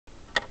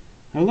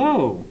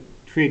Hello,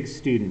 trig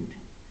student.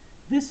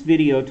 This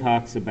video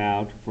talks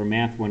about, for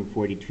Math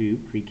 142,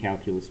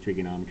 Pre-Calculus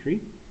Trigonometry,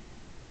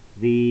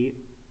 the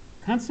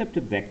concept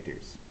of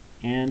vectors.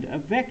 And a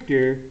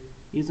vector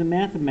is a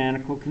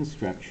mathematical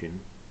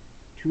construction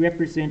to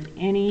represent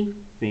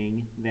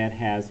anything that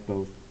has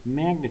both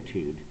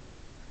magnitude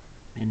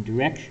and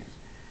direction.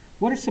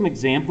 What are some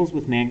examples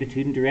with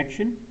magnitude and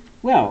direction?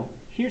 Well,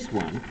 here's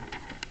one.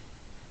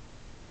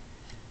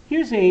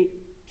 Here's a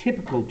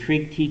typical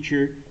trig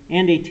teacher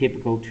and a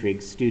typical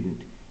trig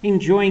student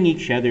enjoying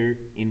each other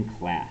in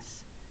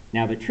class.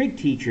 Now, the trig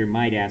teacher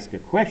might ask a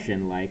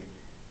question like,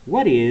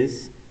 what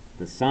is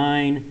the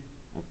sine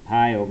of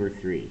pi over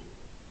 3?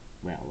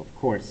 Well, of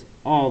course,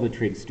 all the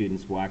trig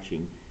students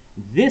watching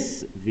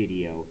this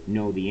video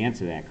know the answer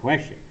to that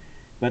question.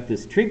 But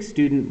this trig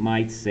student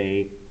might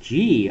say,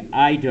 gee,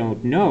 I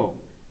don't know.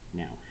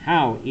 Now,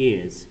 how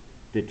is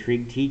the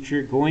trig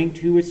teacher going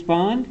to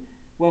respond?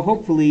 Well,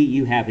 hopefully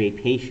you have a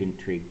patient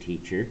trig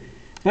teacher,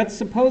 but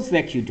suppose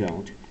that you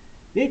don't.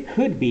 It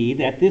could be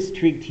that this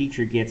trig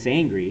teacher gets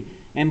angry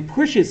and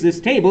pushes this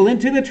table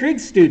into the trig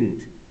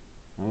student.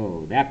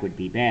 Oh, that would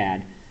be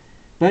bad.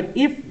 But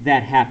if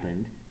that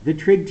happened, the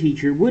trig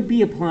teacher would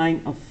be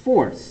applying a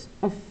force.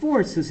 A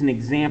force is an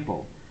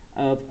example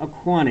of a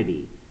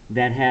quantity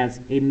that has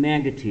a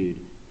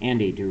magnitude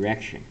and a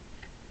direction.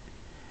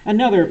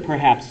 Another,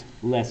 perhaps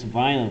less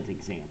violent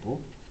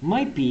example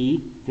might be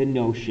the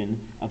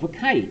notion of a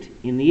kite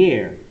in the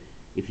air.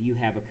 If you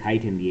have a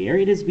kite in the air,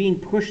 it is being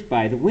pushed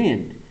by the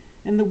wind,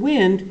 and the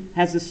wind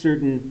has a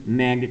certain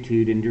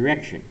magnitude and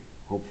direction.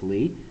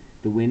 Hopefully,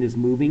 the wind is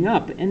moving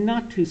up and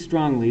not too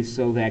strongly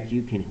so that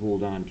you can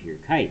hold on to your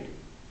kite.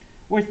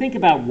 Or think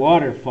about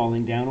water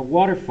falling down a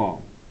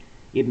waterfall.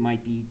 It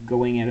might be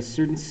going at a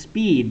certain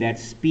speed. That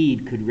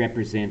speed could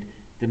represent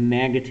the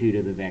magnitude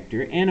of the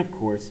vector, and of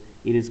course,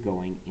 it is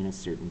going in a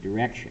certain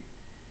direction.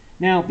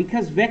 Now,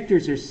 because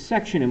vectors are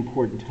such an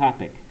important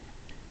topic,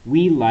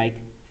 we like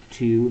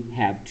to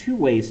have two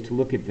ways to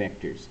look at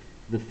vectors.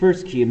 The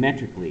first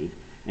geometrically,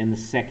 and the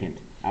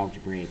second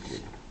algebraically.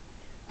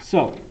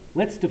 So,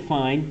 let's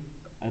define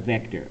a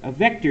vector. A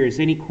vector is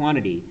any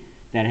quantity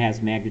that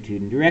has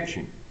magnitude and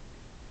direction.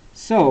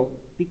 So,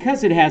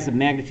 because it has a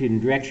magnitude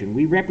and direction,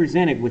 we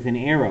represent it with an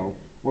arrow,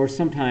 or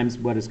sometimes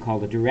what is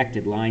called a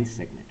directed line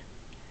segment.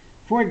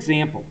 For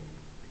example,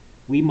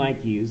 we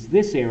might use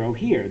this arrow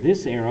here.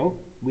 This arrow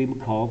we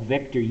would call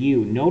vector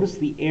u. Notice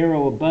the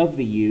arrow above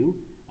the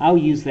u. I'll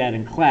use that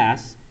in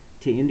class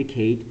to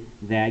indicate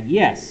that,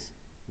 yes,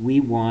 we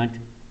want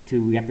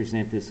to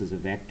represent this as a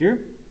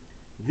vector.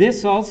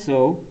 This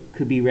also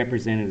could be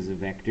represented as a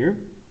vector.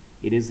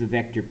 It is the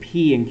vector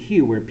p and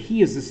q, where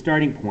p is the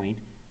starting point,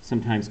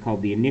 sometimes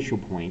called the initial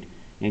point,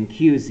 and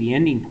q is the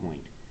ending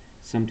point,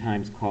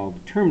 sometimes called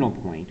the terminal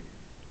point,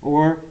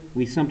 or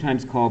we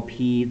sometimes call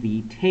p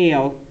the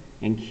tail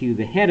and q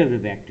the head of the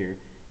vector,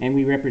 and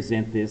we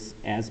represent this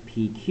as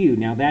pq.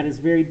 Now, that is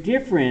very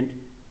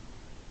different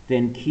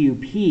than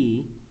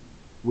qp,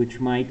 which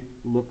might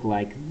look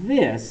like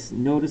this.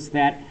 Notice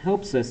that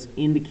helps us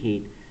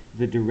indicate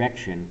the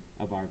direction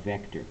of our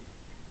vector.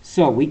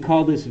 So we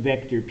call this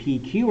vector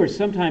pq, or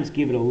sometimes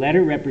give it a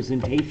letter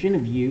representation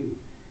of u.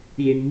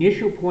 The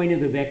initial point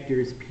of the vector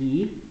is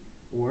p,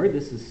 or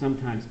this is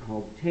sometimes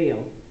called the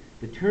tail.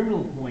 The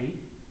terminal point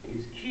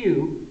is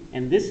q,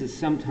 and this is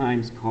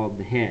sometimes called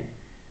the head.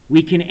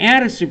 We can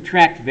add or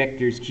subtract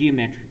vectors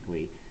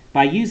geometrically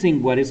by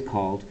using what is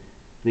called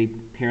the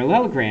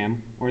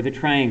parallelogram or the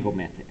triangle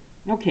method.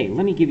 Okay,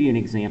 let me give you an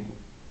example.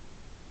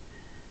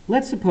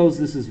 Let's suppose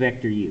this is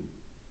vector u,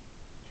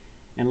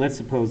 and let's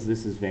suppose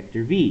this is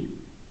vector v.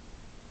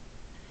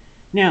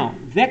 Now,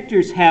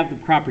 vectors have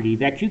the property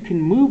that you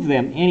can move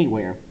them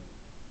anywhere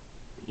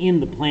in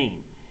the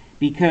plane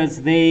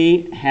because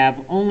they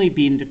have only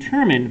been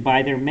determined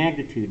by their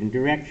magnitude and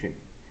direction.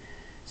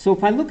 So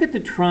if I look at the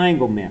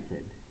triangle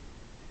method,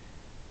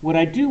 what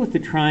I do with the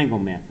triangle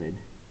method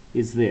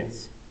is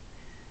this.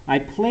 I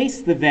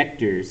place the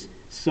vectors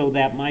so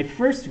that my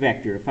first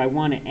vector, if I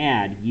want to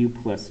add u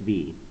plus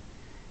v,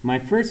 my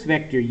first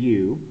vector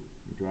u,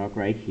 draw it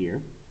right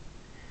here,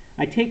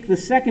 I take the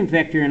second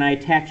vector and I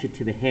attach it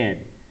to the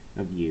head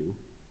of u.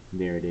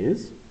 There it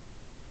is.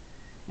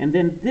 And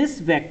then this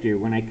vector,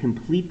 when I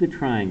complete the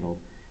triangle,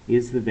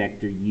 is the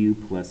vector u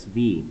plus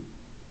v.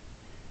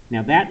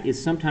 Now, that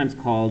is sometimes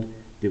called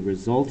the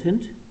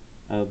resultant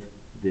of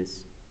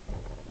this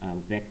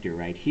vector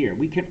right here.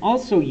 We can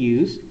also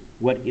use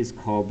what is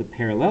called the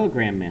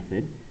parallelogram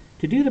method.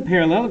 To do the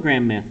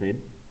parallelogram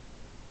method,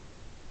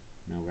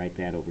 and I'll write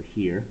that over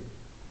here,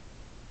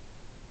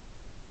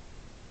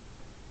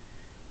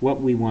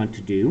 what we want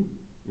to do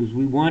is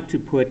we want to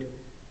put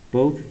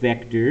both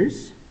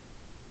vectors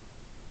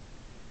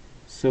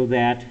so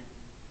that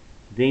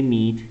they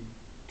meet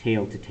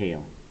tail to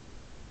tail.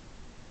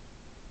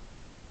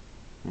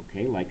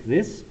 Okay, like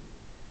this.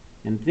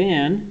 And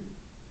then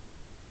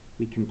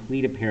we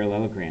complete a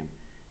parallelogram.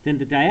 Then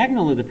the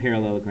diagonal of the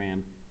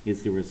parallelogram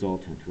is the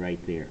resultant right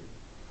there.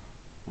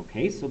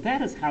 Okay, so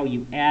that is how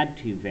you add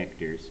two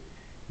vectors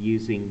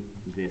using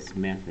this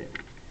method.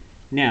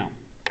 Now,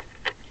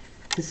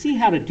 to see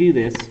how to do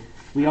this,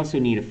 we also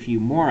need a few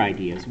more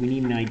ideas. We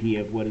need an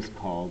idea of what is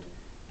called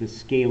the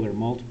scalar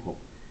multiple.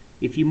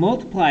 If you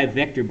multiply a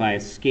vector by a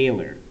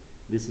scalar,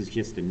 this is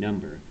just a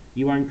number,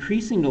 you are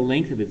increasing the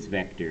length of its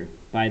vector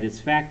by this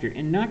factor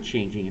and not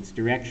changing its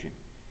direction.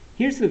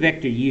 Here's the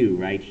vector u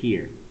right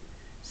here.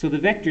 So the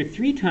vector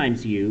 3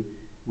 times u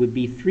would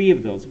be 3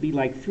 of those. It would be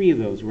like 3 of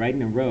those right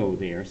in a row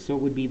there. So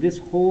it would be this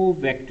whole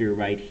vector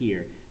right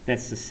here.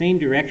 That's the same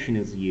direction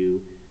as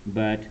u,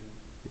 but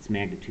its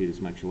magnitude is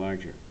much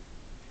larger.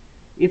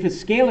 If a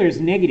scalar is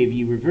negative,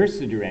 you reverse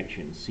the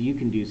direction. So you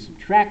can do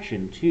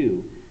subtraction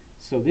too.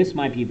 So this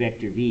might be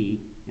vector v,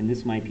 and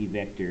this might be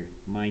vector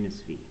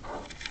minus v.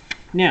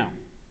 Now,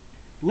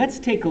 let's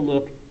take a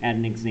look at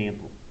an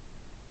example.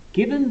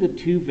 Given the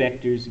two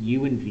vectors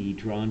u and v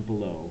drawn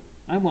below,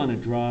 I want to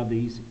draw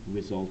these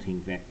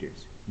resulting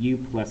vectors, u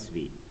plus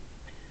v.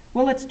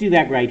 Well, let's do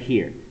that right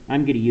here.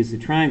 I'm going to use the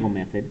triangle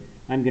method.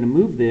 I'm going to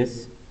move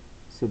this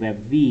so that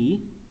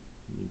v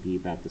may be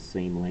about the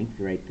same length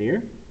right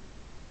there,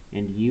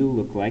 and u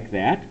look like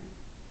that,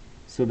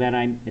 so that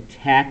I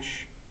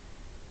attach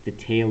the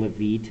tail of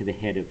v to the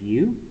head of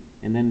u,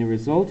 and then the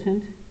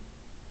resultant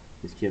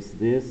is just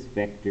this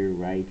vector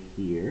right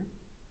here,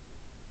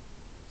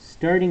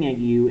 starting at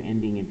u,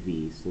 ending at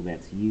v, so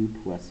that's u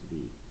plus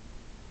v.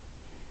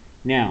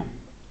 Now,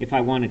 if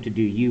I wanted to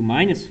do u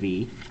minus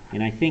v,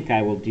 and I think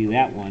I will do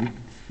that one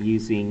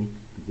using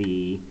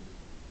the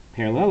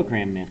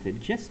parallelogram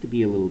method, just to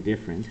be a little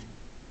different.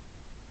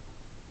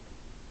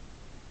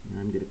 And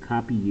I'm going to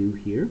copy u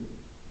here,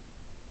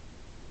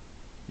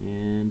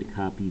 and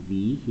copy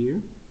v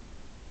here.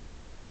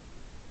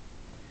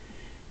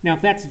 Now,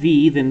 if that's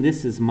v, then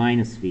this is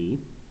minus v.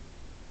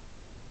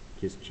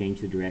 Just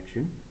change the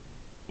direction.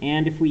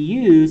 And if we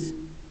use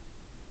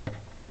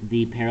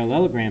the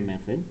parallelogram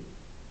method,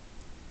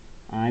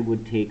 I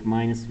would take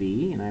minus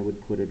v and I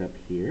would put it up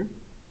here.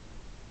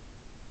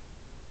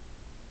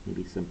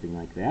 Maybe something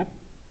like that.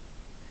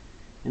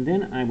 And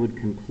then I would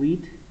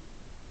complete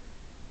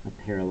a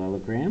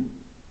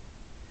parallelogram.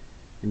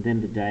 And then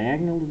the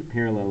diagonal of the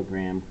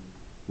parallelogram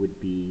would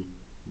be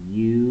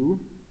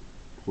u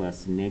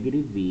plus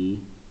negative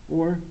v,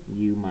 or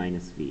u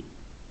minus v.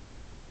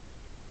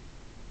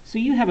 So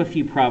you have a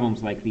few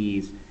problems like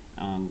these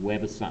on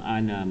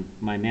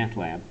my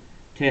MATLAB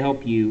to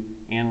help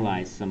you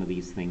analyze some of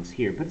these things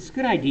here. But it's a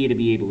good idea to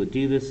be able to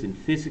do this. In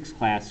physics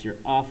class, you're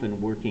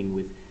often working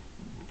with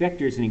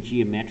vectors in a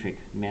geometric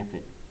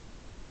method.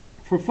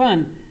 For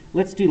fun,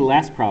 let's do the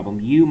last problem,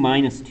 u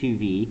minus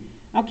 2v.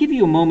 I'll give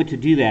you a moment to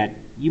do that.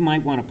 You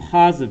might want to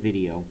pause the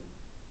video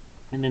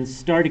and then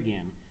start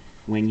again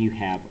when you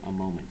have a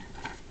moment.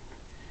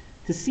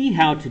 To see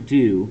how to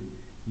do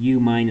u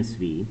minus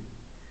v,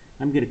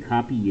 I'm going to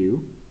copy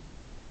u,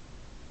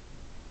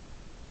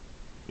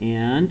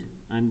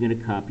 and I'm going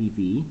to copy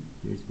v.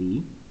 Here's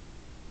v.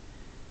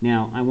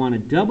 Now, I want to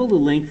double the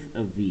length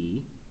of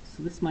v,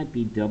 so this might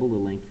be double the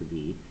length of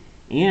v,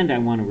 and I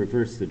want to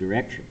reverse the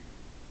direction.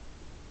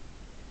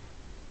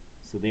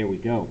 So there we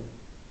go.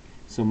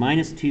 So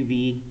minus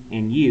 2v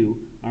and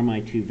u are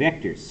my two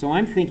vectors. So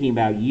I'm thinking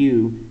about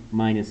u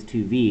minus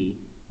 2v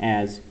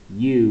as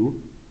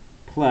u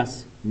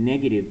plus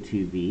negative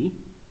 2v.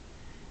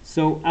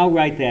 So I'll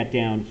write that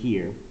down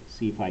here.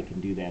 See if I can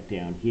do that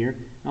down here.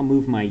 I'll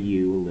move my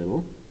u a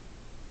little.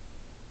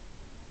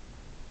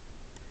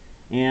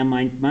 And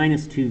my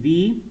minus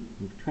 2v,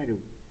 I'll try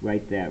to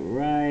write that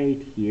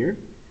right here.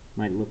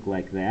 Might look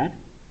like that.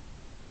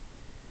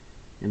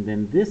 And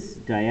then this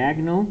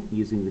diagonal,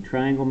 using the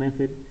triangle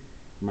method,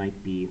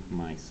 might be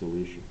my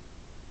solution.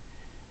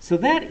 So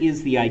that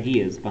is the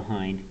ideas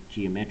behind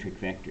geometric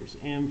vectors.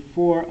 And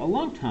for a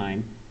long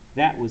time,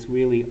 that was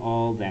really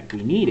all that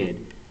we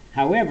needed.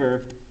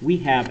 However, we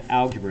have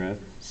algebra,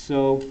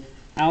 so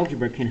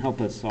algebra can help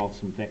us solve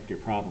some vector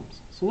problems.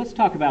 So let's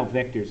talk about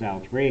vectors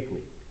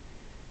algebraically.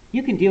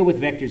 You can deal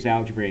with vectors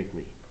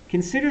algebraically.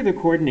 Consider the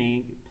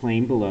coordinate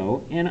plane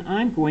below, and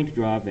I'm going to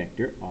draw a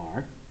vector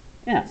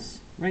rs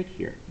right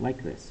here,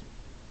 like this.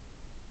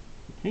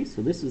 Okay,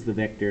 so this is the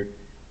vector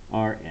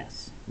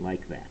rs,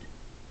 like that.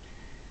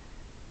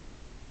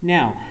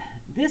 Now,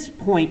 this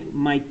point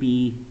might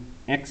be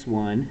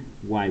x1,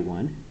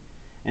 y1,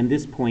 and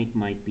this point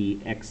might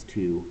be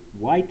x2,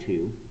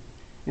 y2.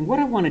 And what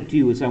I want to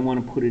do is I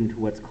want to put it into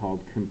what's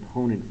called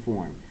component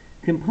form.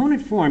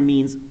 Component form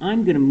means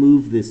I'm going to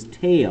move this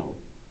tail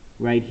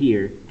right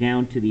here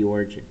down to the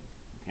origin.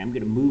 Okay, I'm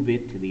going to move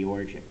it to the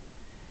origin.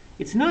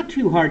 It's not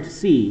too hard to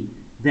see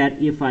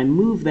that if I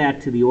move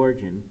that to the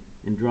origin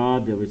and draw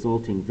the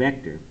resulting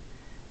vector,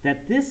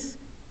 that this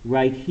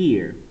right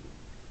here,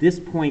 this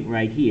point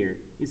right here,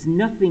 is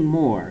nothing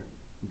more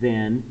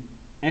than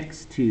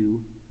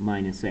x2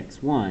 minus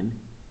x1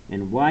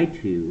 and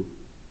y2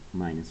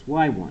 minus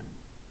y1.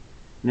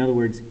 In other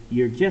words,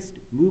 you're just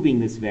moving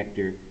this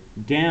vector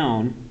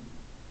down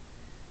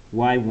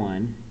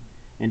y1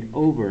 and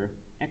over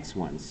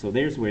x1. So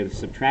there's where the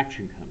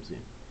subtraction comes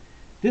in.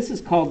 This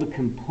is called the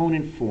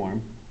component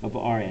form of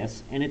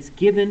RS, and it's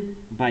given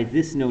by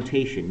this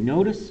notation.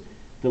 Notice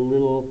the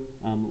little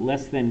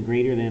less than,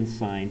 greater than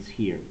signs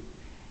here.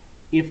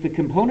 If the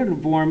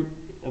component form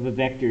of a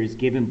vector is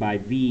given by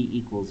v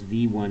equals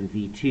v1,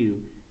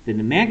 v2, then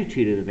the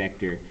magnitude of the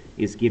vector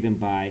is given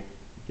by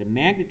the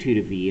magnitude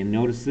of v, and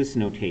notice this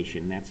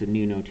notation, that's a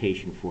new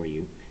notation for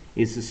you,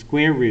 is the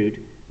square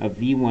root of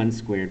v1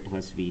 squared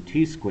plus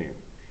v2 squared.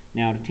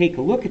 Now, to take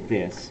a look at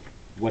this,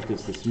 what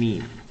does this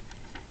mean?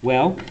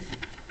 Well,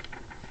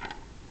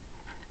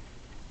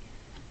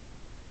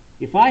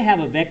 if I have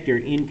a vector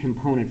in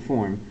component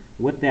form,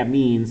 what that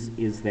means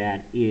is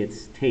that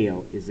its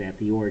tail is at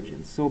the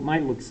origin. So it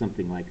might look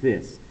something like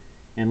this.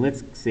 And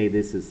let's say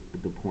this is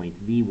the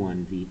point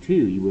v1, v2.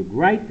 You would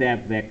write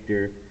that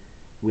vector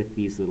with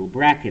these little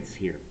brackets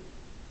here.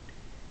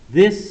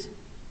 This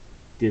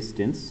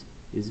distance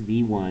is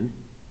v1,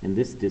 and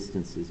this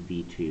distance is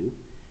v2.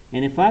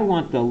 And if I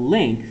want the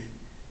length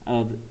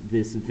of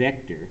this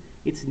vector,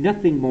 it's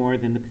nothing more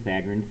than the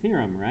Pythagorean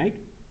theorem, right?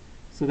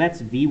 So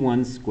that's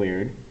v1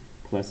 squared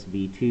plus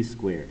v2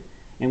 squared.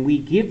 And we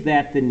give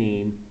that the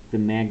name, the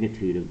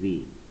magnitude of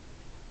v.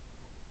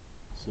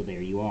 So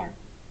there you are.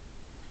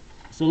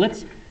 So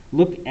let's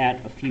look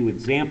at a few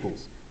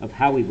examples of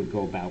how we would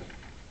go about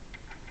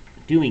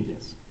doing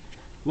this.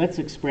 Let's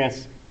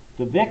express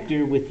the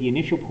vector with the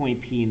initial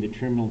point P and the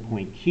terminal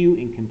point Q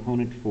in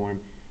component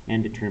form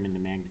and determine the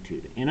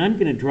magnitude. And I'm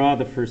going to draw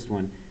the first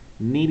one.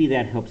 Maybe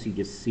that helps you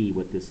just see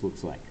what this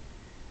looks like.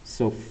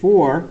 So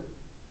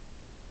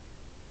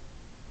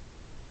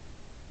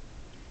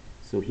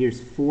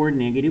here's 4,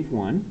 negative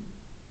 1.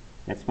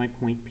 That's my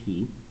point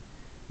P.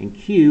 And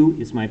Q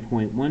is my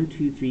point 1,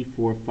 2, 3,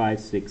 4, 5,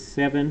 6,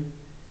 7,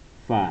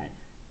 5.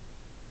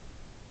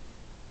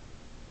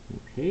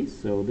 Okay,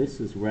 so this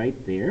is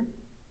right there.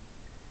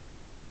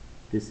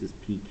 This is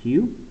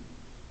PQ.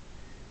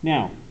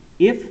 Now,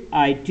 if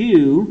I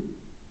do,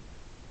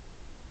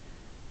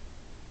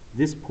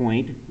 this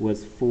point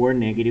was 4,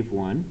 negative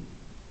 1,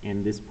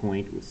 and this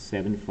point was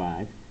 7,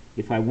 5.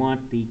 If I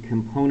want the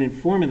component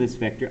form of this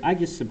vector, I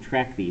just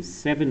subtract these,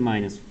 7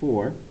 minus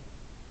 4,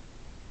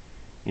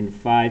 and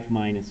 5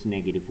 minus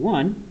negative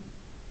 1,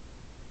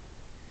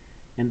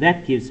 and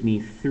that gives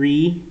me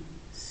 3,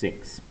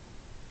 6.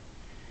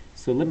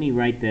 So let me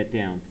write that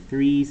down,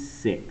 3,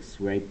 6,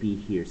 right B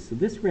here. So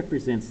this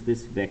represents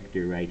this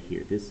vector right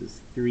here. This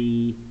is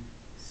 3,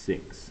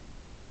 6.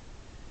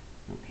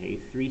 Okay,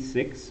 3,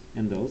 6,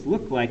 and those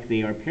look like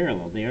they are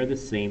parallel. They are the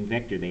same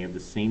vector. They have the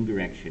same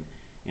direction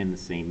and the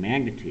same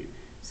magnitude.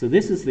 So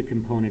this is the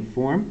component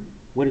form.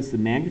 What is the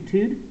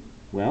magnitude?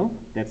 Well,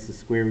 that's the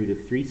square root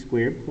of 3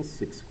 squared plus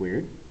 6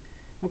 squared.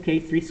 Okay,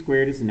 3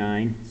 squared is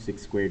 9,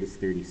 6 squared is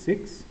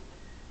 36.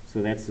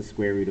 So that's the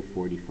square root of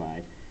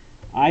 45.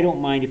 I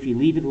don't mind if you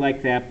leave it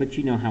like that, but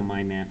you know how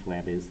my math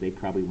lab is. They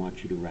probably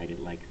want you to write it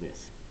like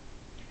this.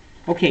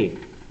 Okay,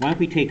 why don't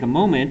we take a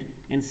moment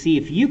and see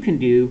if you can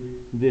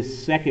do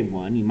this second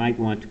one. You might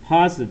want to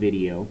pause the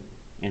video,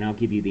 and I'll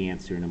give you the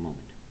answer in a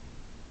moment.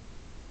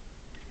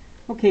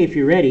 Okay, if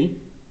you're ready,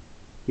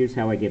 here's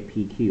how I get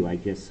PQ. I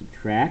just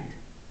subtract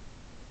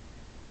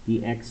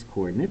the x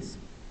coordinates,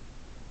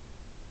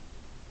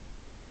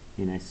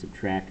 and I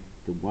subtract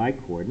the y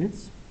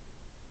coordinates,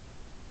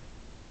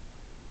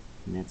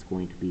 and that's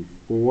going to be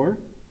 4,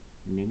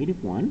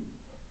 negative 1.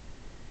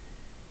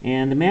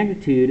 And the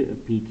magnitude of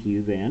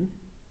PQ then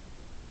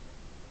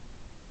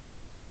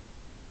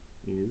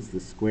is the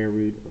square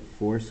root of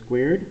 4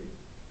 squared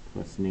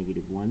plus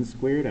negative 1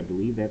 squared. I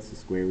believe that's the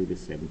square root of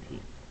 17.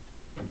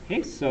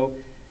 Okay, so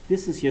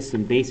this is just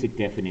some basic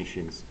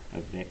definitions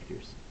of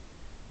vectors.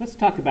 Let's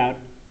talk about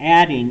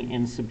adding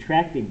and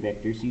subtracting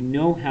vectors. You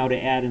know how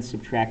to add and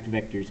subtract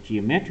vectors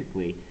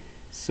geometrically.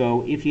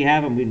 So if you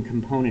have them in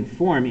component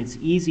form, it's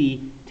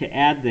easy to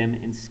add them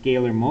and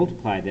scalar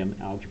multiply them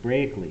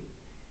algebraically.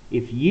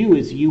 If u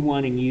is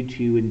u1 and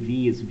u2 and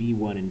v is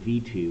v1 and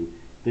v2,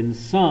 then the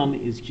sum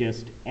is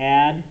just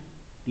add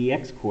the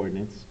x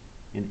coordinates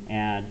and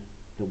add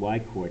the y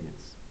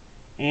coordinates.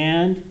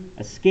 And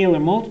a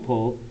scalar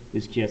multiple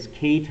is just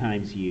k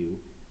times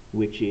u,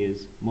 which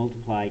is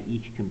multiply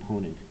each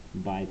component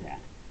by that.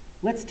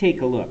 Let's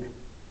take a look.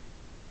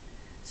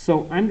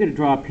 So I'm going to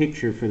draw a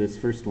picture for this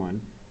first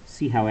one.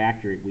 See how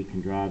accurate we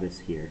can draw this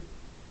here.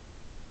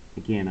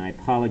 Again, I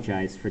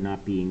apologize for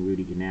not being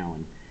Rudy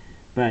Ganallan.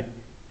 But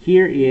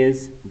here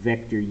is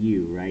vector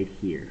u right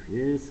here.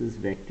 This is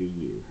vector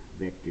u.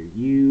 Vector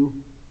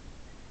u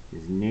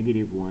is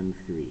negative 1,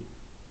 3.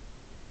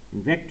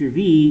 And vector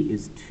v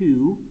is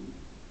 2,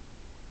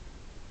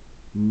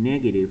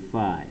 negative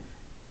 5.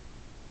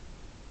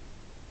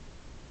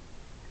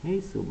 Okay,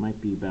 so it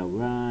might be about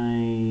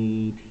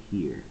right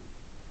here.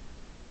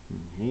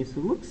 Okay, so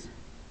it looks,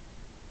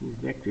 these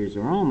vectors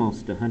are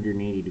almost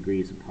 180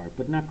 degrees apart,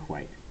 but not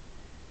quite.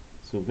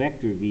 So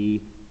vector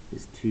v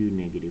is 2,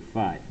 negative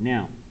 5.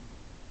 Now,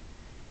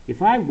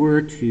 if I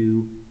were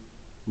to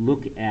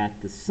look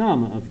at the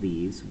sum of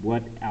these,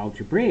 what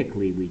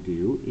algebraically we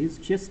do is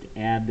just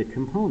add the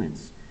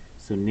components.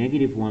 So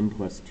negative 1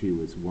 plus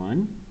 2 is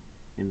 1,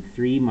 and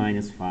 3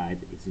 minus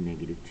 5 is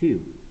negative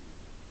 2.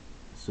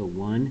 So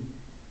 1,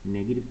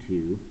 negative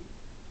 2,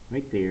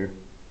 right there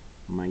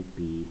might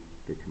be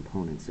the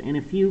components. And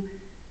if you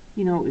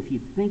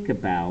think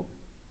about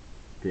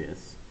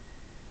this,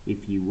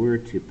 if you were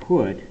to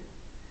put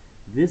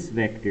this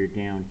vector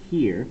down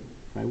here,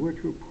 if I were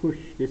to push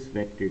this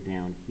vector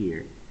down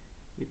here,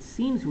 it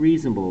seems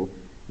reasonable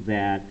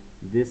that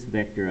this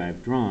vector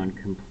I've drawn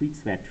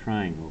completes that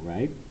triangle,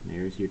 right?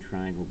 There's your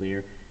triangle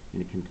there,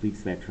 and it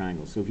completes that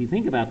triangle. So if you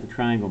think about the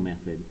triangle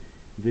method,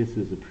 this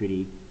is a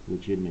pretty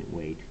legitimate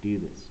way to do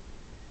this.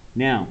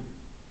 Now,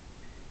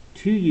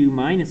 2u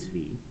minus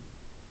v.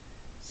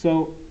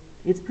 So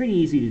it's pretty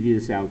easy to do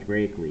this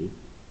algebraically.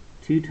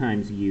 2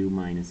 times u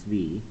minus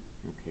v.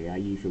 Okay, I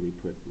usually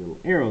put little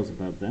arrows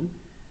above them.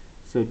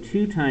 So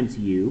 2 times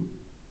u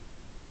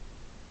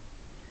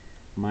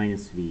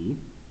minus v.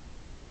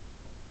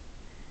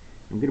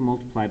 I'm going to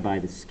multiply by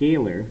the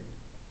scalar.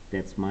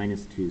 That's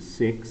minus 2,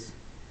 6.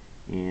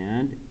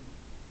 And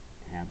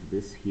have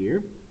this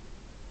here.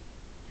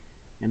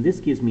 And this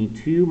gives me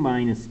 2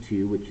 minus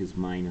 2, which is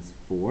minus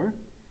 4.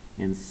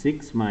 And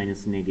 6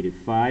 minus negative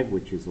 5,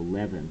 which is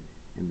 11.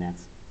 And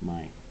that's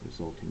my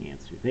resulting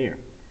answer there.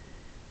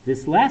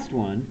 This last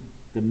one,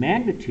 the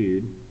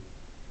magnitude,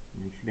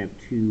 and I should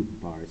have 2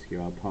 bars here,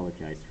 I'll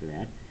apologize for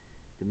that.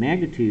 The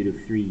magnitude of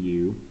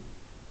 3u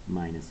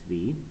minus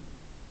v.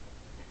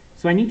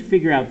 So I need to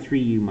figure out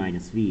 3u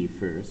minus v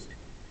first.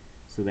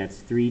 So that's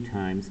 3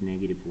 times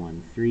negative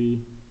 1,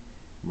 3,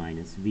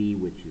 minus v,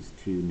 which is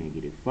 2,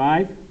 negative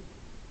 5.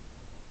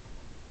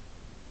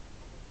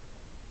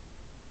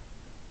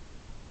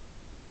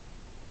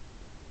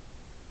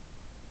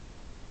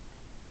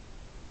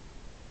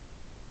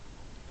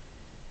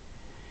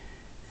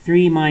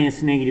 Three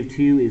minus negative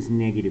 2 is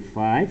negative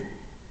 5.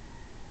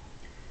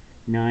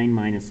 9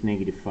 minus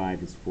negative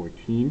 5 is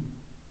 14.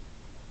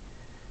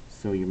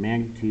 So your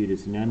magnitude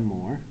is none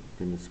more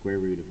than the square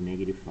root of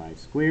negative 5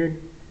 squared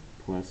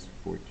plus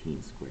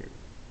 14 squared.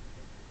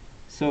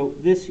 So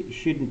this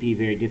shouldn't be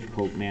very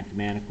difficult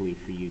mathematically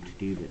for you to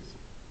do this.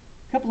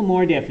 A couple of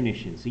more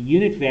definitions. A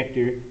unit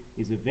vector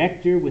is a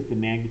vector with the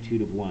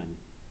magnitude of 1.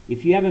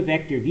 If you have a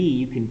vector v,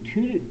 you can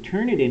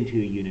turn it into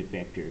a unit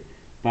vector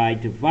by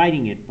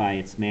dividing it by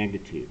its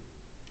magnitude.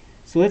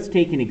 So let's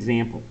take an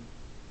example.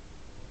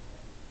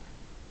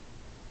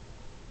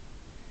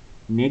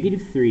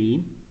 Negative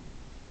 3,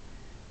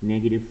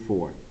 negative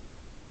 4.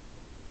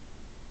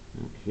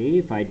 Okay,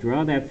 if I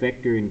draw that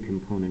vector in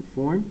component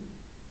form,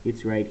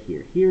 it's right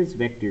here. Here's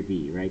vector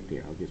v, right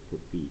there. I'll just put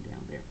v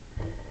down there.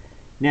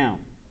 Now,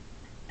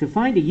 to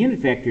find a unit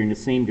vector in the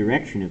same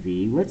direction of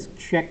v, let's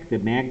check the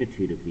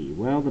magnitude of v.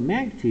 Well, the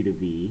magnitude of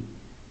v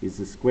is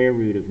the square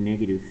root of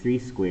negative 3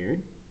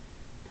 squared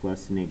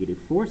plus negative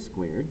 4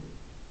 squared.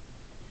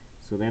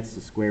 So that's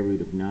the square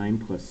root of 9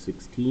 plus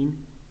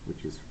 16,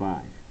 which is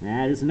 5.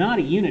 That is not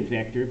a unit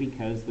vector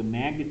because the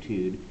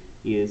magnitude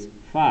is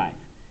 5.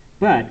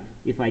 But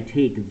if I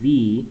take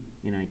v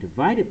and I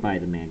divide it by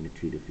the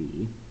magnitude of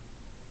v,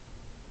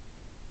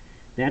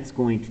 that's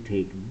going to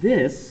take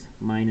this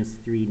minus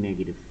 3,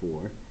 negative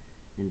 4,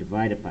 and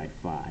divide it by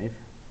 5.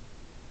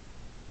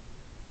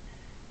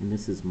 And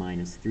this is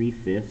minus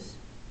 3/5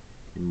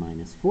 and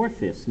minus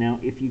 4/5. Now,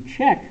 if you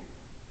check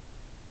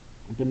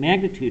the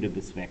magnitude of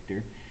this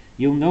vector,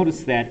 you'll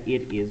notice that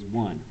it is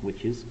 1,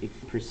 which is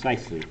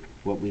precisely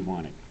what we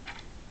wanted.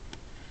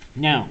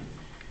 Now,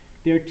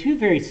 there are two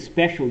very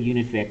special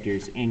unit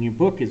vectors, and your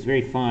book is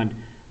very fond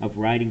of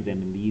writing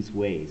them in these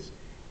ways.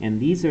 And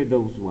these are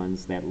those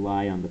ones that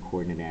lie on the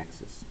coordinate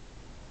axis.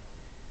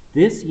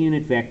 This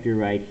unit vector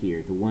right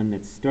here, the one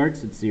that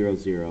starts at 0,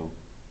 0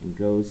 and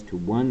goes to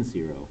 1,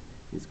 0,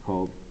 is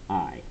called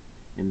I.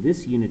 And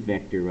this unit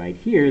vector right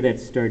here that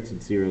starts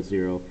at 0,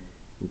 0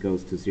 and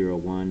goes to 0,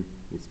 1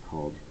 is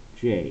called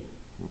J.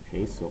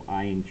 Okay, so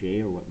I and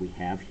J are what we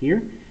have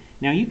here.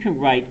 Now you can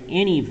write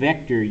any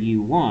vector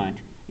you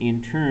want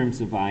in terms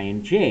of I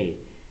and J.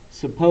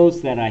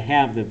 Suppose that I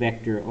have the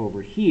vector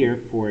over here,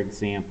 for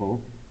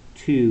example,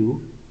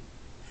 2,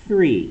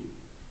 3.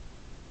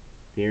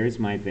 There's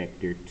my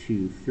vector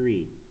 2,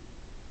 3.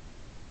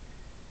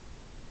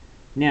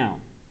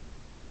 Now,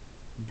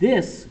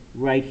 this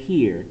right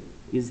here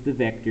is the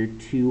vector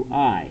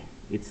 2i.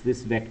 It's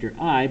this vector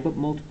I, but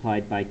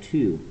multiplied by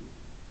 2.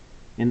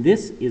 And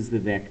this is the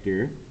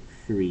vector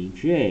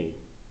 3j.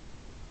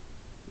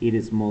 It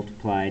is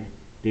multiplied,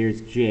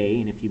 there's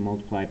j, and if you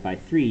multiply it by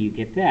 3, you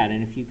get that.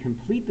 And if you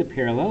complete the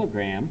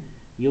parallelogram,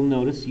 you'll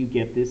notice you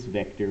get this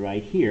vector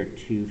right here,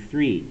 2,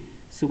 3.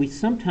 So we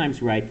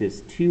sometimes write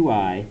this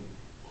 2i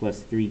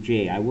plus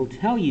 3j. I will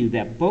tell you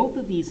that both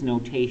of these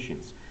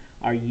notations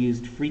are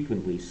used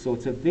frequently, so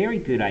it's a very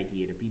good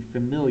idea to be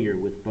familiar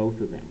with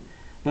both of them.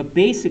 But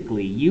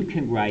basically, you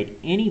can write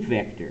any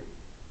vector,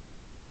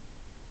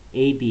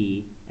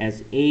 AB,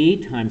 as A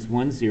times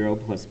 1, 0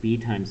 plus B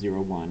times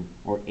 0, 1,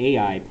 or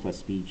AI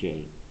plus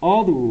BJ.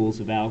 All the rules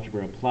of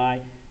algebra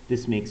apply.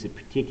 This makes it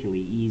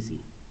particularly easy.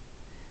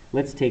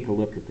 Let's take a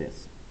look at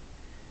this.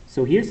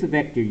 So here's the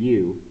vector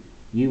u,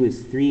 u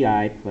is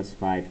 3I plus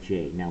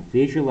 5j. Now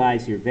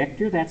visualize your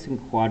vector. That's in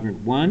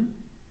quadrant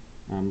 1.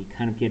 You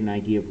kind of get an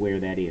idea of where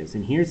that is.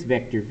 And here's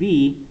vector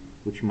v,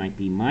 which might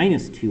be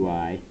minus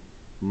 2I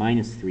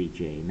minus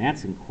 3j. And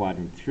that's in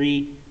quadrant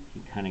 3.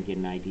 You kind of get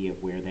an idea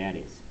of where that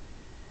is.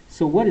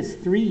 So what is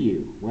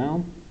 3u?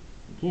 Well,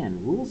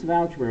 again, rules of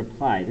algebra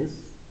apply.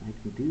 This I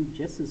can do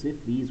just as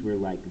if these were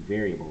like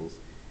variables.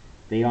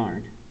 They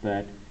aren't,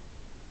 but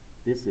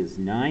this is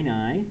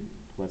 9I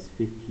plus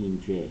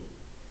 15j.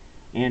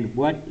 And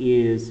what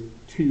is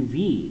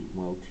 2v?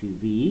 Well,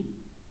 2v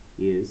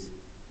is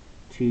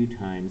 2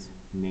 times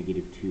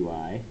negative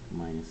 2I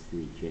minus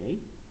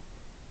 3j,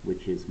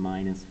 which is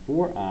minus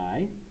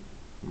 4I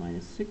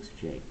minus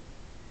 6j.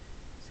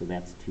 So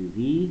that's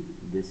 2v.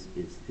 This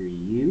is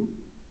 3u.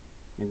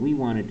 And we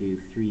want to do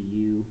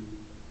 3u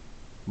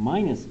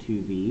minus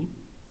 2v.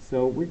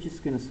 So we're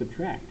just going to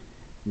subtract.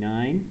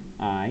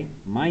 9I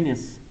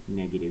minus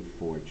negative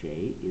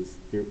 4j is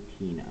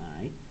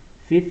 13I.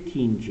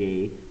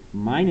 15j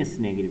minus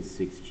negative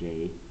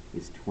 6j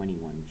is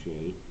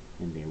 21j.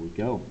 And there we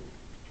go.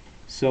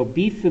 So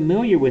be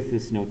familiar with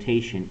this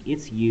notation.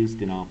 It's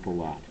used an awful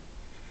lot.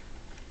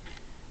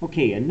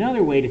 Okay,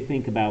 another way to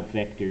think about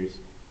vectors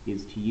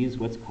is to use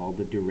what's called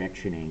the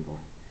direction angle.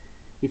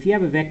 If you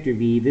have a vector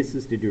v, this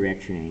is the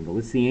direction angle.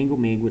 It's the angle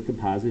made with the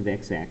positive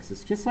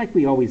x-axis, just like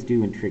we always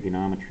do in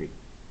trigonometry.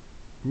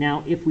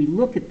 Now, if we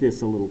look at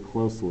this a little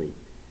closely,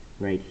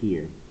 right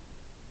here,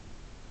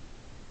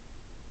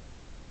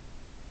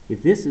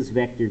 if this is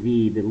vector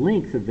v, the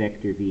length of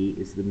vector v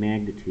is the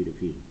magnitude of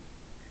v.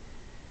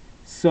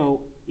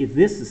 So if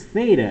this is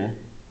theta,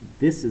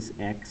 this is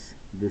x,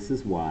 this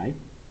is y,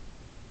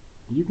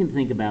 you can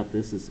think about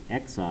this as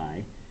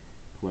xi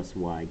plus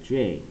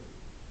yj.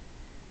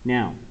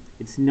 Now,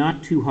 it's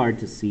not too hard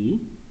to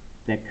see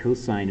that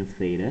cosine of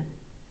theta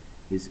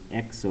is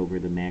x over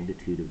the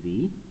magnitude of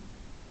v,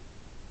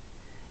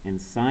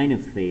 and sine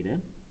of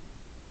theta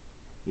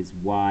is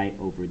y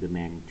over the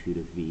magnitude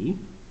of v.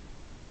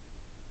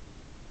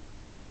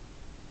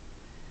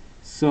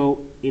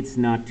 So it's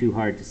not too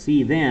hard to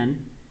see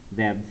then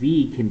that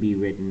v can be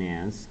written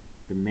as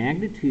the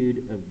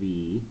magnitude of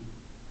v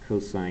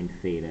cosine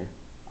theta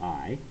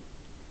I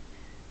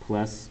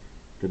plus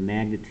the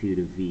magnitude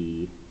of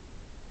v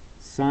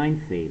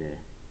sine theta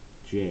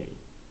j.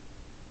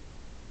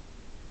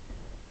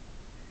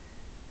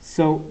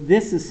 So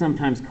this is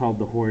sometimes called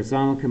the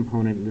horizontal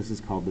component, and this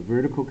is called the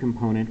vertical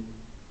component.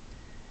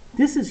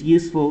 This is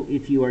useful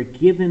if you are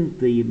given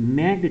the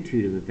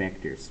magnitude of the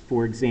vectors.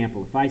 For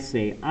example, if I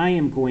say I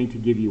am going to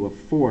give you a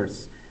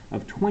force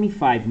of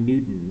 25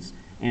 newtons,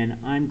 and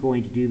I'm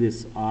going to do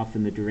this off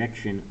in the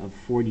direction of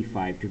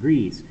 45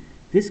 degrees.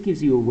 This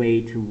gives you a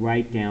way to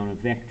write down a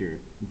vector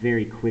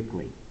very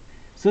quickly.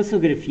 So let's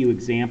look at a few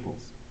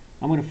examples.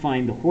 I'm going to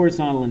find the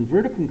horizontal and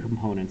vertical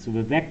components of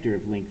a vector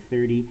of length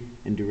 30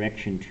 and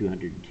direction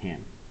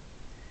 210.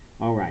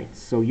 All right,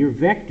 so your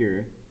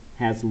vector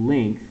has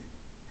length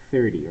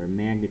 30, or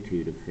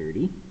magnitude of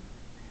 30,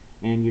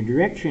 and your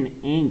direction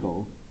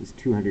angle is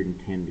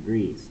 210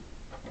 degrees.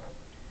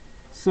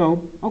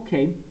 So,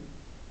 okay,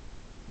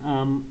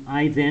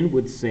 I then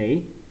would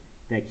say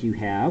that you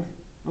have,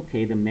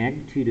 okay, the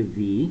magnitude of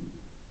v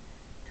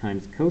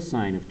times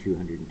cosine of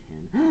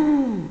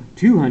 210.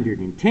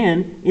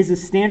 210 is a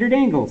standard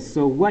angle.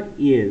 So what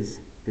is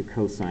the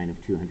cosine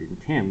of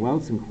 210? Well,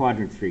 it's in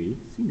quadrant 3,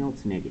 so you know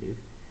it's negative.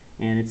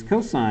 And it's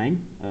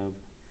cosine of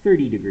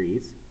 30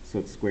 degrees, so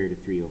it's square root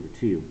of 3 over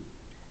 2.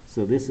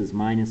 So this is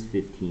minus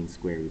 15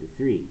 square root of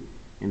 3.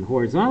 And the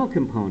horizontal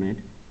component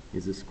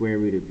is the square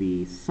root of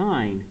v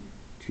sine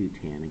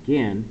 210.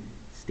 Again,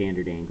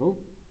 standard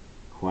angle,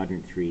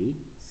 quadrant 3,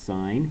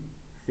 sine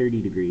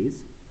 30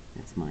 degrees,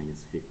 that's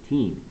minus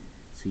 15.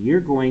 So you're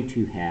going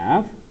to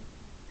have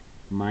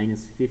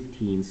minus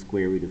 15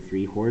 square root of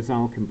 3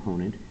 horizontal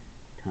component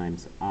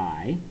times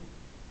I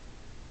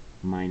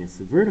minus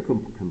the vertical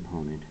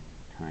component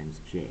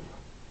times j.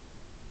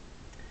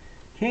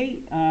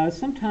 Okay,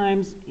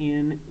 sometimes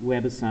in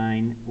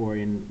WebAssign or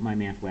in my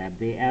math lab,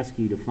 they ask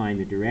you to find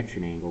the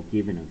direction angle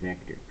given a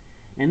vector.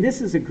 And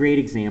this is a great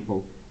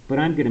example, but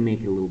I'm going to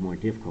make it a little more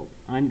difficult.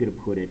 I'm going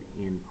to put it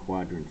in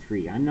quadrant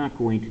 3. I'm not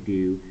going to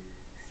do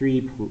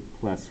 3i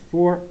plus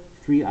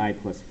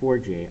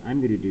 4j. I'm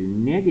going to do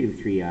negative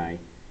 3i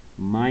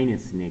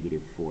minus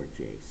negative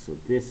 4j. So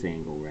this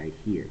angle right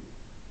here.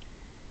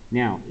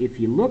 Now, if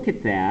you look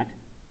at that,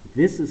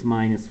 this is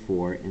minus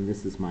 4 and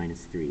this is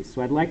minus 3.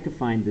 So I'd like to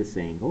find this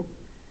angle.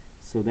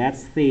 So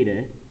that's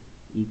theta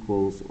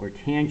equals, or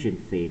tangent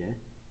theta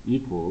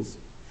equals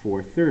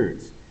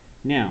 4/3.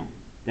 Now,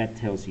 that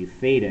tells you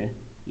theta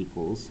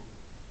equals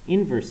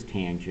inverse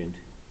tangent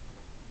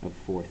of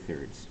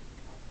 4/3.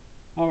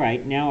 All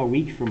right, now I'll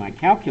reach for my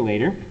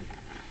calculator.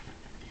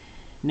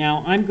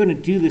 Now, I'm going to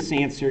do this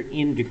answer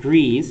in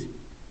degrees,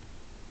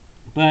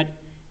 but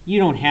you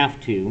don't have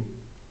to.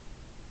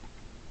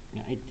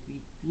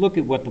 Look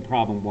at what the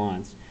problem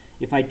wants.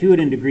 If I do it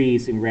in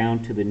degrees and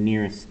round to the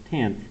nearest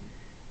tenth,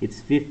 it's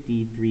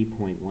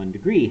 53.1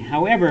 degrees.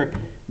 However,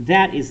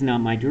 that is not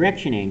my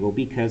direction angle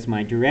because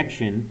my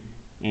direction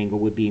angle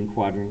would be in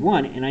quadrant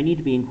 1, and I need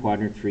to be in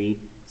quadrant 3.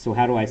 So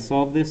how do I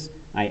solve this?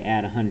 I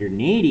add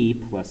 180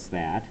 plus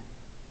that.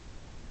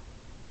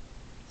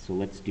 So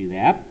let's do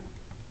that.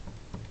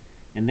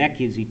 And that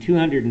gives you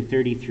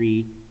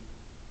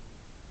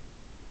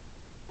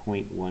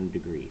 233.1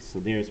 degrees. So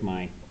there's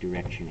my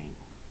direction angle.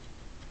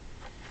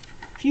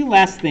 A few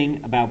last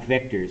thing about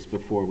vectors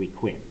before we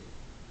quit.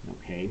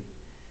 Okay.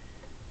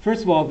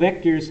 First of all,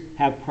 vectors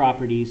have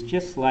properties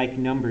just like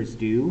numbers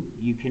do.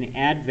 You can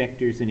add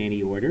vectors in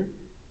any order.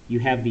 You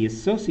have the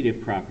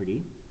associative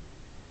property.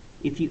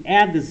 If you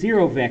add the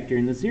zero vector,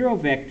 and the zero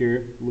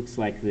vector looks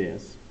like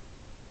this,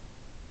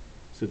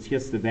 so it's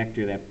just the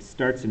vector that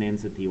starts and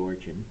ends at the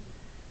origin,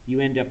 you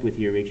end up with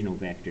the original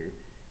vector.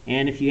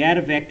 And if you add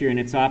a vector and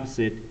its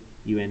opposite,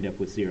 you end up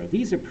with 0.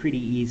 These are pretty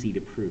easy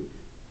to prove.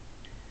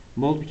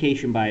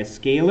 Multiplication by a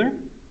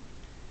scalar,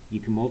 you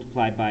can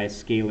multiply by a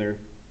scalar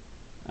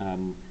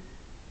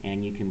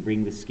and you can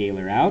bring the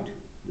scalar out.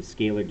 The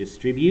scalar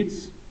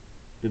distributes.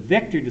 The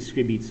vector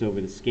distributes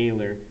over the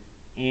scalar,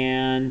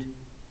 and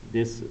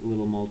this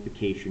little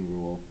multiplication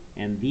rule.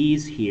 And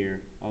these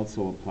here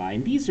also apply.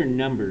 And these are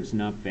numbers,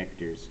 not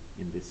vectors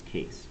in this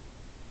case.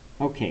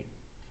 Okay,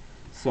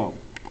 so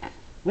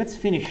let's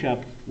finish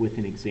up with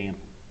an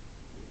example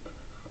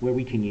where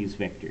we can use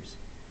vectors.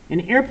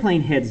 An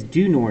airplane heads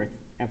due north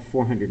at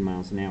 400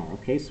 miles an hour.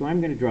 Okay, so I'm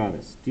going to draw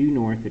this, due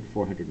north at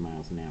 400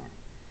 miles an hour.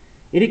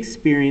 It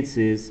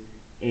experiences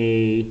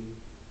a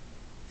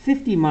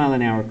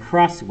 50-mile-an-hour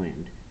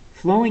crosswind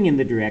flowing in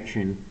the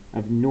direction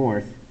of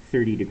north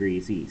 30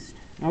 degrees east.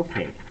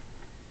 Okay,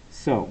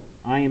 so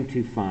I am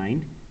to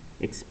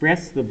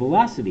express the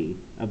velocity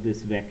of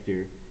this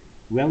vector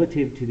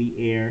relative to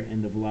the air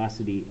and the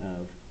velocity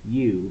of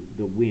u,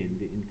 the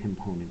wind, in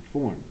component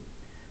form.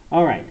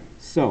 All right,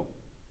 so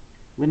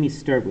let me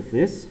start with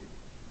this.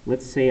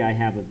 Let's say I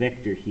have a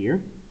vector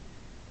here,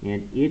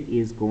 and it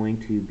is going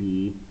to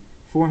be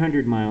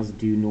 400 miles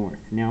due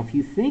north. Now, if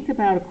you think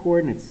about a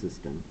coordinate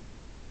system,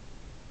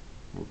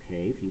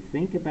 okay, if you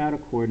think about a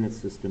coordinate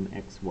system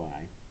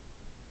xy,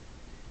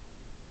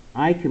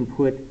 I can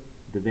put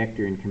the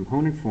vector in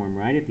component form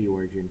right at the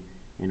origin,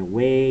 and a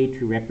way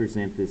to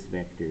represent this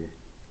vector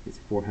is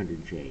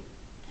 400j.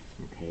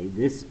 Okay,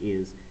 this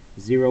is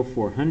 0,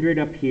 400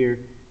 up here,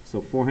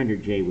 so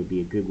 400j would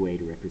be a good way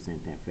to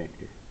represent that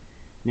vector.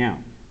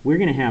 Now, we're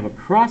going to have a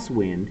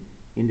crosswind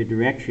in the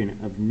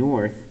direction of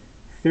north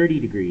 30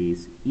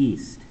 degrees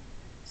east.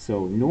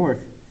 So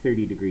north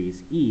 30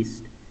 degrees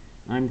east,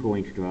 I'm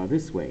going to draw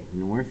this way.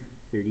 North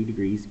 30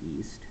 degrees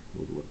east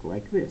would look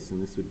like this,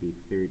 and this would be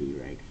 30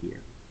 right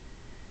here.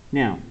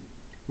 Now,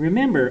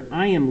 remember,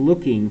 I am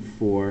looking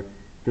for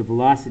the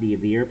velocity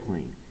of the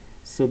airplane.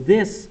 So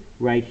this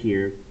right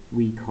here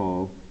we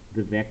call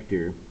the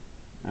vector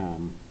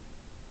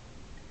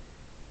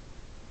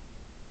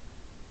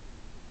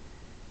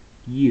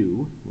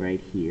u right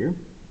here,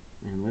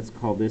 and let's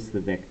call this the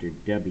vector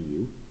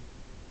w.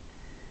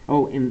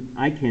 Oh, and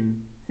I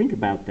can think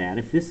about that.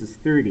 If this is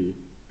 30,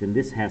 then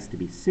this has to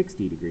be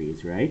 60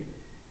 degrees, right?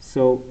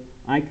 So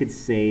I could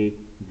say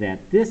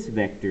that this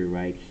vector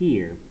right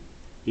here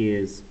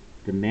is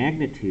the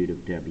magnitude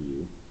of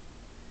w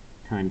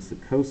times the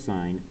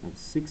cosine of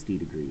 60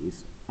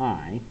 degrees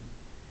I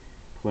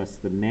plus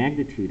the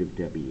magnitude of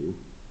w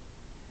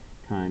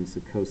times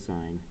the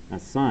sine,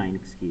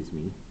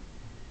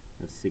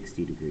 of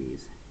 60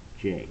 degrees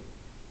j.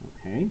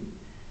 Okay?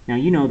 Now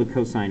you know the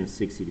cosine of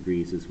 60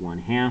 degrees is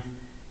 1/2,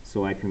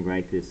 so I can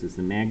write this as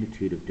the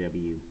magnitude of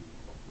w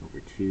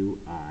over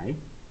 2I,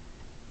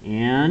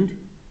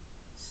 and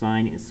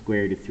sine is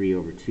square root of 3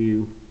 over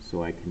 2,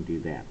 so I can do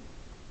that.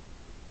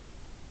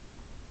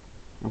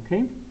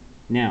 Okay?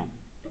 Now,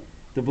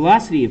 the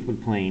velocity of the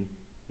plane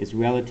is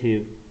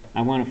relative.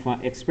 I want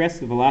to express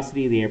the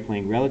velocity of the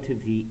airplane relative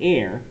to the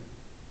air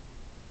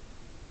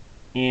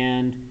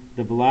and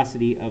the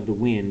velocity of the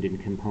wind in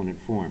component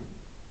form.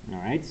 All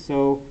right,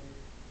 so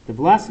the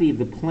velocity of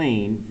the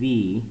plane,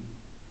 v,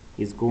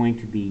 is going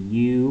to be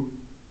u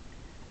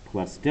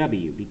plus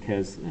w,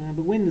 because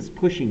the wind is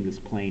pushing this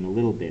plane a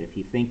little bit. If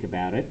you think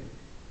about it,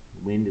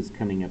 the wind is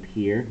coming up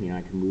here. You know,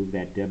 I can move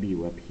that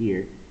w up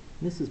here.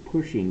 This is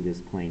pushing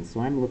this plane,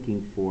 so I'm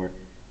looking for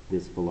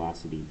this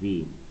velocity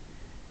v.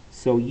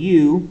 So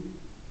u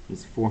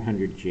is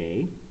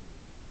 400j,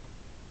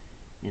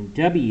 and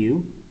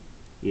w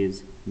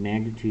is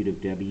magnitude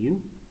of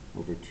w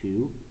over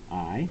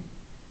 2I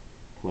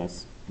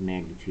plus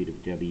magnitude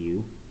of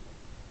w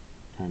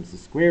times the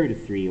square root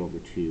of 3 over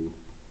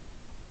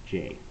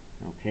 2j.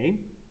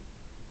 Okay?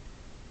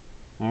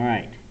 All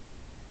right.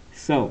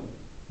 So,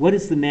 what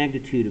is the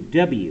magnitude of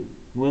w?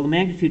 Well, the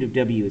magnitude of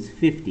w is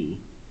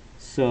 50,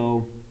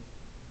 so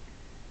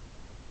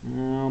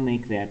I'll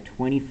make that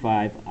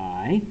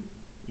 25I,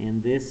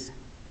 and this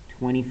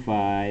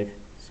 25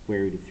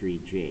 square root of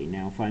 3j.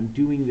 Now, if I'm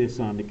doing this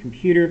on the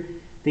computer,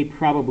 they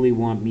probably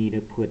want me to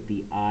put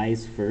the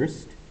i's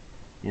first,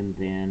 and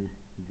then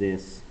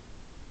this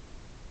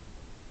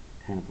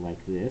kind of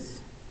like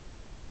this,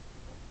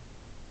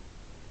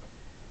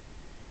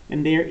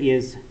 And there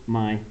is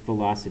my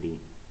velocity.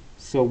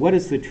 So what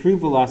is the true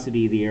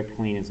velocity of the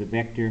airplane as a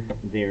vector?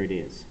 There it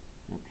is.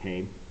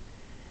 Okay.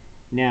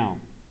 Now,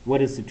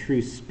 what is the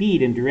true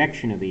speed and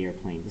direction of the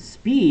airplane? The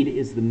speed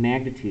is the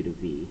magnitude of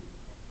v.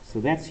 So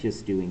that's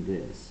just doing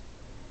this.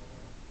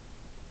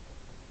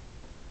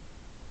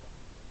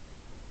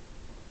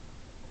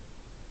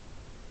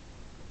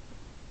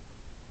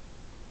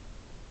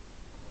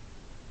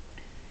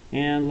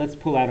 And let's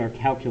pull out our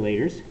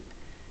calculators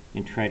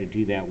and try to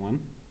do that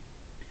one.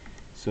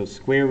 So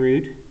square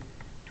root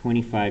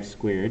 25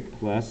 squared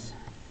plus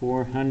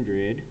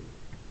 400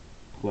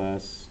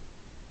 plus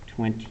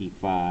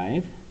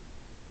 25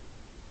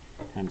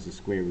 times the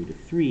square root of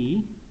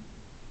 3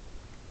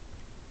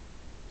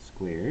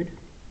 squared.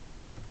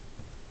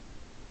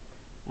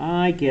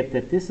 I get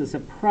that this is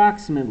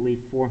approximately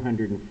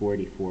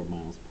 444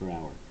 miles per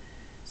hour.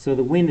 So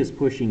the wind is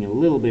pushing a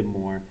little bit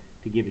more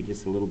to give you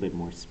just a little bit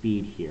more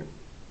speed here.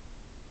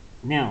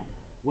 Now,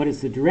 what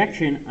is the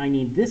direction? I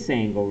need this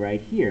angle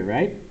right here,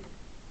 right?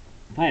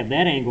 If I have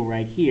that angle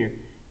right here,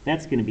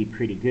 that's going to be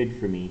pretty good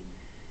for me.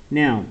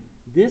 Now,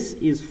 this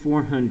is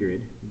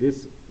 400,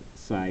 this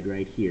side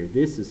right here.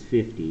 This is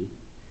 50.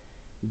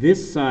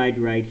 This side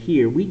right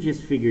here, we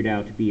just figured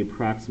out to be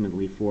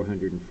approximately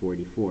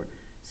 444.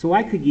 So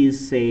I could use,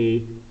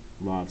 say,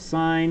 law of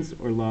sines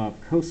or law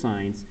of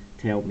cosines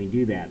to help me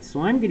do that.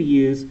 So I'm going to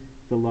use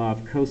the law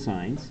of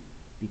cosines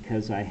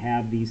because I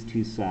have these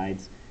two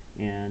sides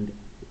and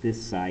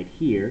this side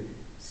here.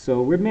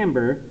 So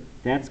remember,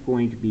 that's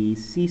going to be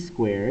c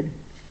squared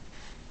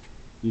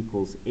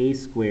equals a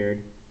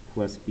squared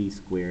plus b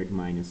squared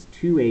minus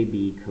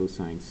 2ab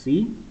cosine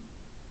c.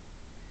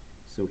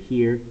 So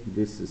here,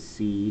 this is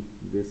c,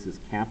 this is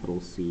capital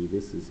C,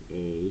 this is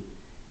a,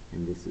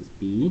 and this is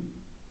b.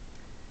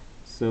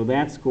 So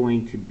that's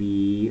going to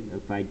be,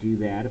 if I do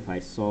that, if I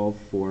solve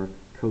for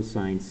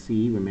cosine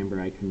c,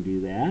 remember I can do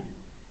that.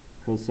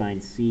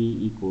 Cosine c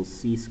equals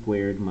c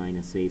squared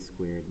minus a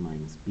squared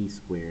minus b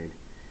squared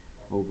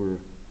over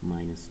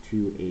minus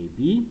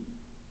 2ab.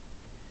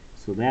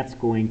 So that's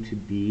going to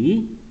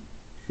be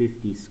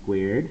 50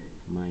 squared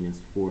minus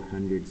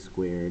 400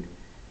 squared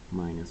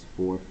minus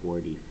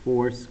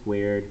 444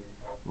 squared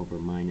over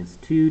minus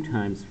 2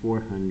 times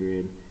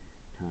 400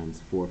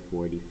 times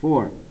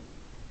 444.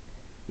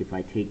 If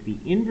I take the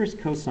inverse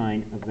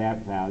cosine of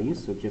that value,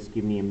 so just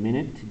give me a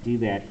minute to do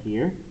that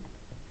here,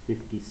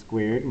 50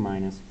 squared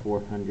minus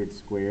 400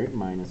 squared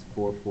minus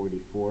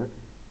 444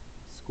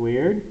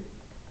 squared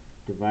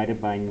divided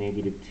by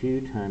negative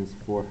 2 times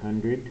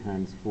 400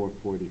 times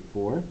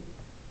 444.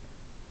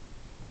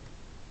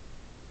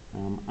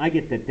 I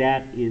get that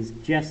that is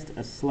just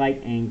a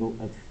slight angle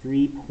of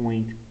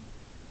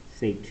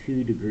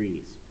 3.2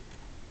 degrees.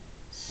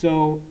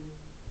 So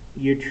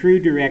your true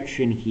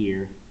direction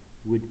here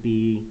would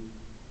be,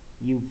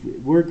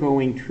 we're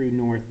going true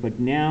north, but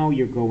now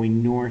you're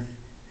going north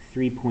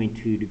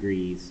 3.2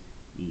 degrees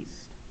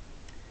east.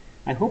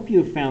 I hope you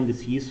have found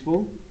this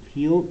useful.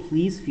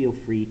 Please feel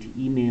free to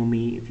email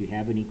me if you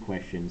have any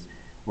questions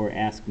or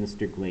ask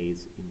Mr.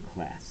 Glaze in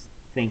class.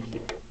 Thank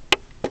you.